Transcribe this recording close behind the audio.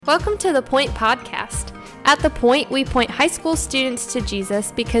Welcome to The Point Podcast. At The Point, we point high school students to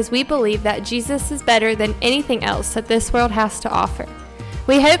Jesus because we believe that Jesus is better than anything else that this world has to offer.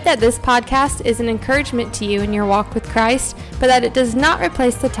 We hope that this podcast is an encouragement to you in your walk with Christ, but that it does not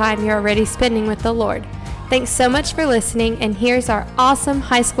replace the time you're already spending with the Lord. Thanks so much for listening, and here's our awesome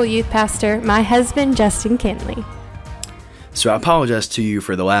high school youth pastor, my husband, Justin Kinley. So I apologize to you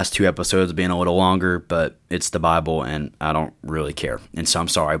for the last two episodes being a little longer, but it's the Bible and I don't really care. And so I'm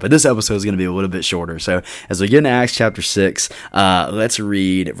sorry, but this episode is going to be a little bit shorter. So as we get into Acts chapter 6, let's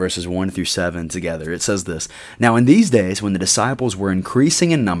read verses 1 through 7 together. It says this: Now in these days, when the disciples were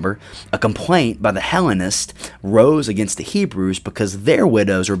increasing in number, a complaint by the Hellenists rose against the Hebrews because their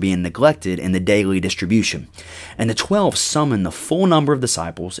widows were being neglected in the daily distribution. And the 12 summoned the full number of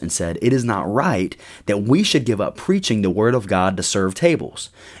disciples and said, "It is not right that we should give up preaching the word of God to serve tables.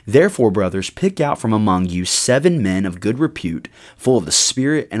 Therefore, brothers, pick out from among you 7 men of good repute, full of the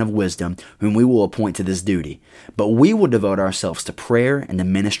Spirit and of wisdom, whom we will appoint to this duty. But we will devote ourselves to prayer and the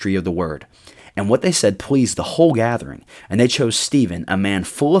ministry of the word." And what they said pleased the whole gathering. And they chose Stephen, a man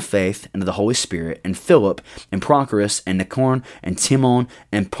full of faith and of the Holy Spirit, and Philip, and Prochorus, and Nicanor, and Timon,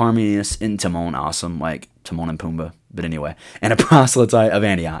 and Parmenas, and Timon, awesome, like Timon and Pumbaa. But anyway, and a proselyte of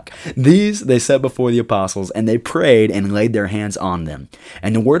Antioch. These they set before the apostles, and they prayed and laid their hands on them.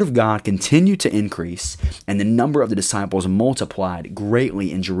 And the word of God continued to increase, and the number of the disciples multiplied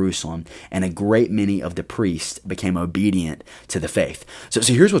greatly in Jerusalem, and a great many of the priests became obedient to the faith. So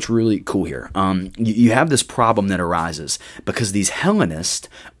here's what's really cool here. You have this problem that arises because these Hellenists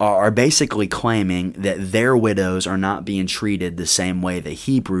are basically claiming that their widows are not being treated the same way the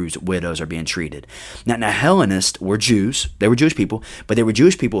Hebrews' widows are being treated. Now Hellenists were Jews. They were Jewish people, but they were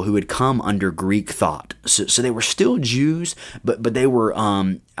Jewish people who had come under Greek thought. So they were still Jews, but they were,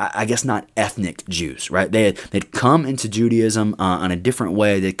 I guess, not ethnic Jews, right? They'd come into Judaism in a different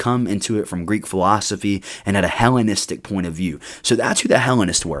way. They'd come into it from Greek philosophy and had a Hellenistic point of view. So that's who the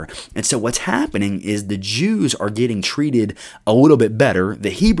Hellenists were. And so what's happening is the Jews are getting treated a little bit better.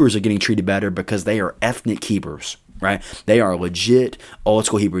 The Hebrews are getting treated better because they are ethnic Hebrews. Right? They are legit old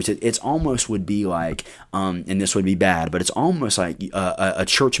school Hebrews. It's almost would be like, and this would be bad, but it's almost like a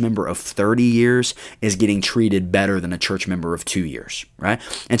church member of 30 years is getting treated better than a church member of 2 years, right?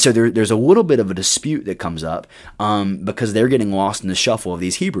 And so there's a little bit of a dispute that comes up because they're getting lost in the shuffle of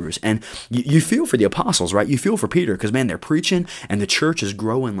these Hebrews. And you feel for the apostles, right? You feel for Peter because, man, they're preaching and the church is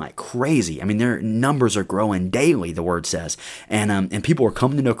growing like crazy. I mean, their numbers are growing daily, the word says. And people are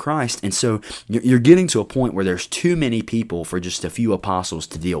coming to know Christ. And so you're getting to a point where there's too many people for just a few apostles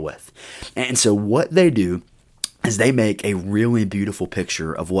to deal with. And so what they do is they make a really beautiful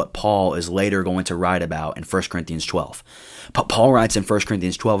picture of what Paul is later going to write about in 1 Corinthians 12. Paul writes in 1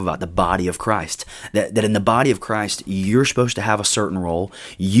 Corinthians 12 about the body of Christ, that in the body of Christ, you're supposed to have a certain role,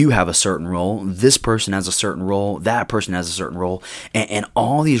 you have a certain role, this person has a certain role, that person has a certain role, and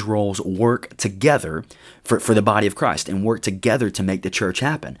all these roles work together for the body of Christ and work together to make the church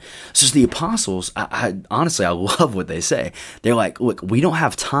happen. So the apostles, I honestly, I love what they say. They're like, look, we don't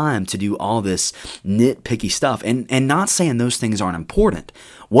have time to do all this nitpicky stuff, and not saying those things aren't important.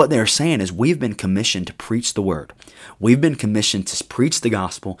 What they're saying is we've been commissioned to preach the word. We've been commissioned to preach the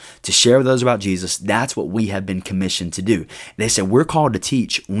gospel, to share with others about Jesus. That's what we have been commissioned to do. They said we're called to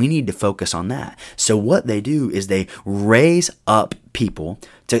teach. We need to focus on that. So what they do is they raise up people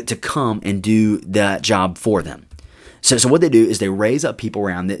to come and do that job for them. So what they do is they raise up people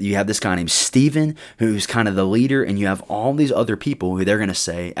around that. You have this guy named Stephen, who's kind of the leader, and you have all these other people who they're going to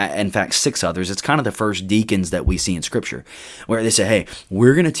say, in fact, 6 others. It's kind of the first deacons that we see in Scripture, where they say, hey,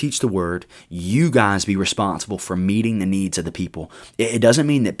 we're going to teach the word. You guys be responsible for meeting the needs of the people. It doesn't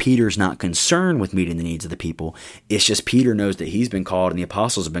mean that Peter's not concerned with meeting the needs of the people. It's just Peter knows that he's been called and the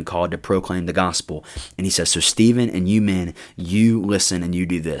apostles have been called to proclaim the gospel. And he says, so Stephen and you men, you listen and you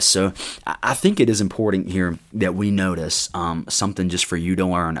do this. So I think it is important here that we notice something just for you to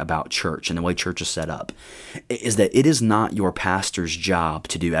learn about church and the way church is set up, is that it is not your pastor's job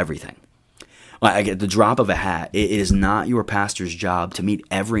to do everything. Like at the drop of a hat, it is not your pastor's job to meet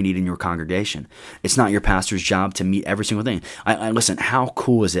every need in your congregation. It's not your pastor's job to meet every single thing. Listen, how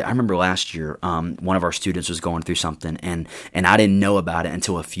cool is it? I remember last year, one of our students was going through something, and I didn't know about it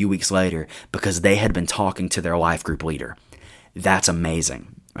until a few weeks later because they had been talking to their life group leader. That's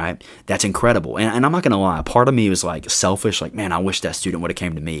amazing. Right? That's incredible. And I'm not going to lie. Part of me was like selfish. Like, man, I wish that student would have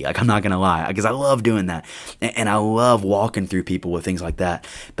came to me. Like, I'm not going to lie because I love doing that. And I love walking through people with things like that.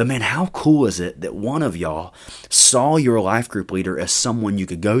 But man, how cool is it that one of y'all saw your life group leader as someone you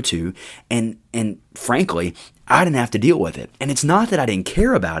could go to and And frankly, I didn't have to deal with it. And it's not that I didn't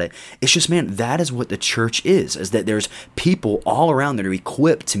care about it. It's just, man, that is what the church is that there's people all around that are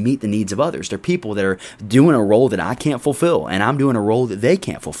equipped to meet the needs of others. They're people that are doing a role that I can't fulfill, and I'm doing a role that they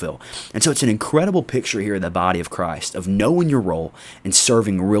can't fulfill. And so it's an incredible picture here of the body of Christ, of knowing your role and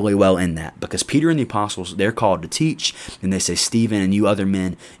serving really well in that. Because Peter and the apostles, they're called to teach, and they say, Stephen and you other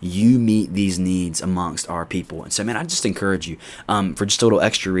men, you meet these needs amongst our people. And so, man, I just encourage you, for just a little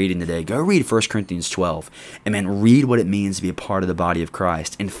extra reading today, go read 1 Corinthians 12, and man, read what it means to be a part of the body of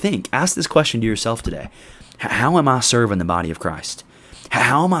Christ, and ask this question to yourself today. How am I serving the body of Christ?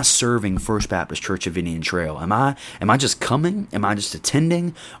 How am I serving First Baptist Church of Indian Trail? Am I just coming? Am I just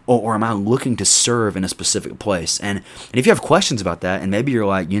attending? Or am I looking to serve in a specific place? And if you have questions about that, and maybe you're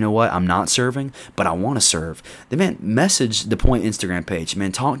like, you know what, I'm not serving, but I want to serve, then man, message the Point Instagram page.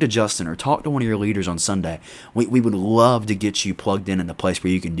 Man, talk to Justin or talk to one of your leaders on Sunday. We would love to get you plugged in the place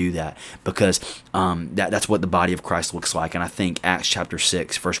where you can do that, because that's what the body of Christ looks like. And I think Acts chapter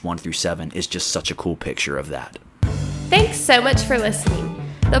 6, verse 1 through 7 is just such a cool picture of that. Thanks so much for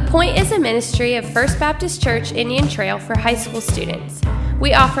listening. The Point is a ministry of First Baptist Church Indian Trail for high school students.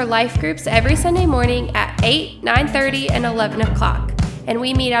 We offer life groups every Sunday morning at 8, 9:30, and 11 o'clock, and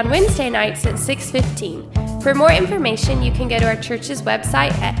we meet on Wednesday nights at 6:15. For more information, you can go to our church's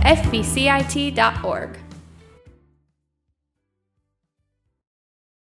website at fbcit.org.